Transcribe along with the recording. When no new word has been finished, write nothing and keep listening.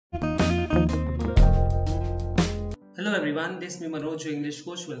Hello everyone, this is me Manoj, your English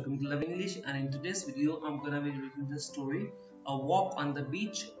coach. Welcome to Love English, and in today's video I'm gonna be reading the story A Walk on the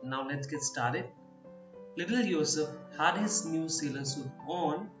Beach. Now let's get started. Little Yusuf had his new sailor suit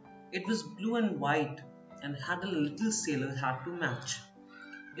on. It was blue and white and had a little sailor hat to match.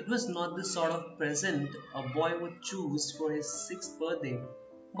 It was not the sort of present a boy would choose for his 6th birthday,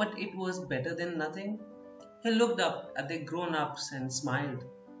 but it was better than nothing. He looked up at the grown-ups and smiled.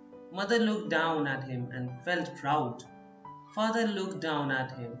 Mother looked down at him and felt proud. Father looked down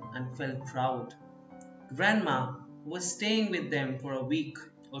at him and felt proud. Grandma, who was staying with them for a week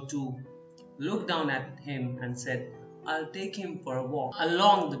or two, looked down at him and said, "I'll take him for a walk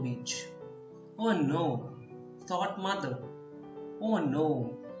along the beach." "Oh no," thought Mother. "Oh no,"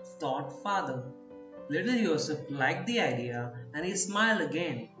 thought Father. Little Yusuf liked the idea and he smiled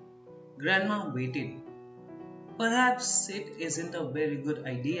again. Grandma waited. "Perhaps it isn't a very good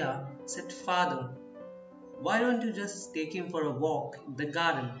idea," said Father. "Why don't you just take him for a walk in the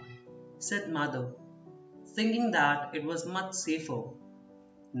garden?" said Mother, thinking that it was much safer.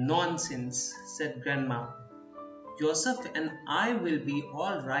 "Nonsense," said Grandma. "Yusuf and I will be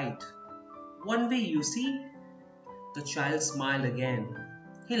all right. One way, you see." The child smiled again.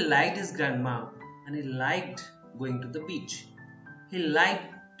 He liked his grandma and he liked going to the beach. He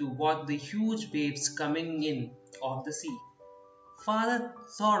liked to watch the huge waves coming in of the sea. Father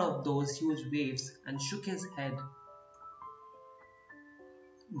thought of those huge waves and shook his head.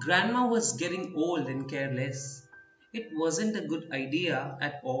 Grandma was getting old and careless. It wasn't a good idea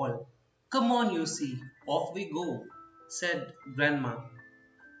at all. "Come on, you see, off we go," said Grandma.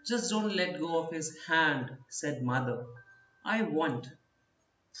 "Just don't let go of his hand," said Mother. "I won't."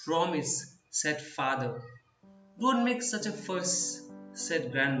 "Promise," said Father. "Don't make such a fuss,"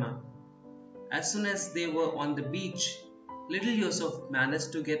 said Grandma. As soon as they were on the beach, little Yusuf managed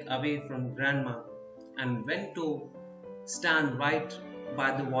to get away from Grandma and went to stand right by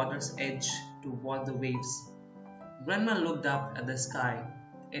the water's edge to watch the waves. Grandma looked up at the sky.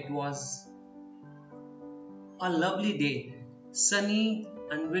 It was a lovely day, sunny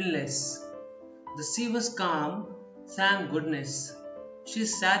and windless. The sea was calm, thank goodness. She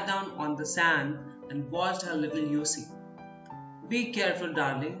sat down on the sand and watched her little Yusuf. "Be careful,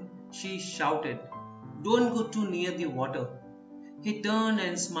 darling," she shouted. "Don't go too near the water." He turned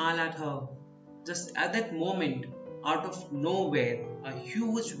and smiled at her. Just at that moment, out of nowhere, a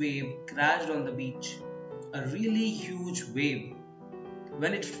huge wave crashed on the beach. A really huge wave.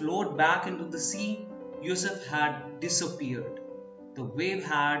 When it flowed back into the sea, Yusuf had disappeared. The wave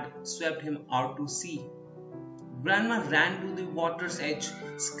had swept him out to sea. Grandma ran to the water's edge,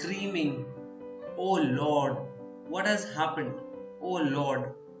 screaming, "Oh Lord, what has happened? Oh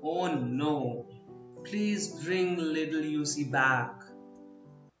Lord, oh no. Please bring little Yusuf back."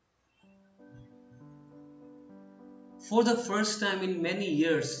 For the first time in many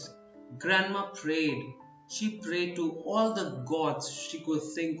years, Grandma prayed. She prayed to all the gods she could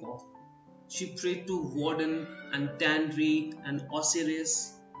think of. She prayed to Woden and Tanri and Osiris.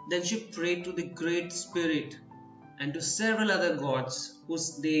 Then she prayed to the Great Spirit and to several other gods whose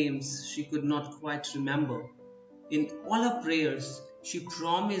names she could not quite remember. In all her prayers, she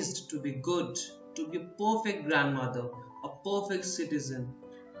promised to be good, to be a perfect grandmother, a perfect citizen,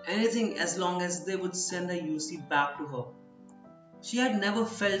 anything as long as they would send her Yusuf back to her. She had never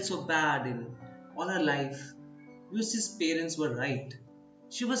felt so bad in all her life. Yusuf's parents were right.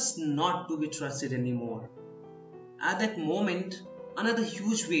 She was not to be trusted anymore. At that moment, another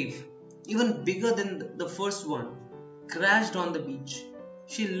huge wave, even bigger than the first one, crashed on the beach.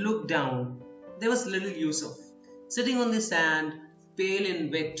 She looked down. There was little Yusuf, sitting on the sand, pale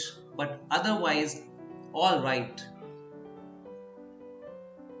and wet, but otherwise all right.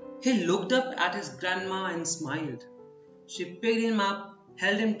 He looked up at his grandma and smiled. She picked him up,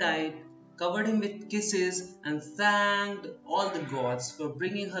 held him tight, covered him with kisses, and thanked all the gods for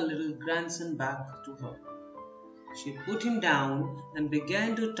bringing her little grandson back to her. She put him down and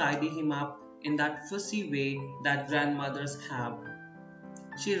began to tidy him up in that fussy way that grandmothers have.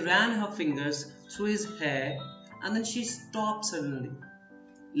 She ran her fingers through his hair and then she stopped suddenly.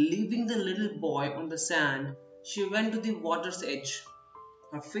 Leaving the little boy on the sand, she went to the water's edge.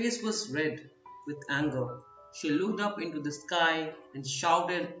 Her face was red with anger. She looked up into the sky and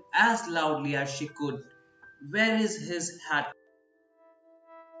shouted as loudly as she could, "Where is his hat?"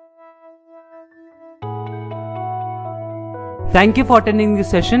 Thank you for attending this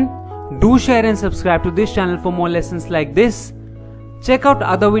session. Do share and subscribe to this channel for more lessons like this. Check out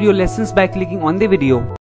other video lessons by clicking on the video.